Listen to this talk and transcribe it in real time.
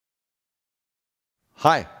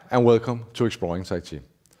Hi, and welcome to Exploring IT.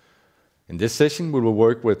 In this session, we will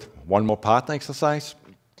work with one more partner exercise.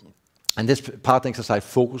 And this partner exercise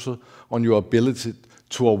focuses on your ability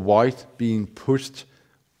to avoid being pushed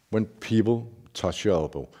when people touch your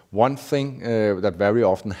elbow. One thing that very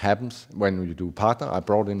often happens when you do partner, I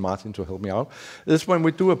brought in Martin to help me out, is when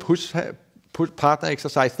we do a push partner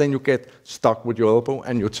exercise, then you get stuck with your elbow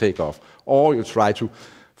and you take off. Or you try to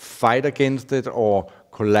fight against it or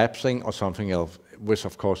collapsing or something else, which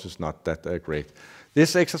of course is not that great.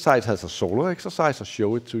 This exercise has a solo exercise, I'll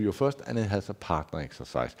show it to you first, and it has a partner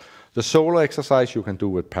exercise. The solo exercise you can do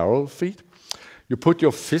with parallel feet. You put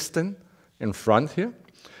your fist in front here,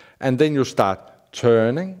 and then you start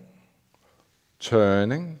turning,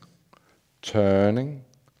 turning, turning,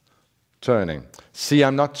 turning. See,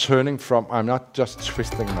 I'm not turning I'm not just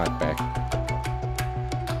twisting my back.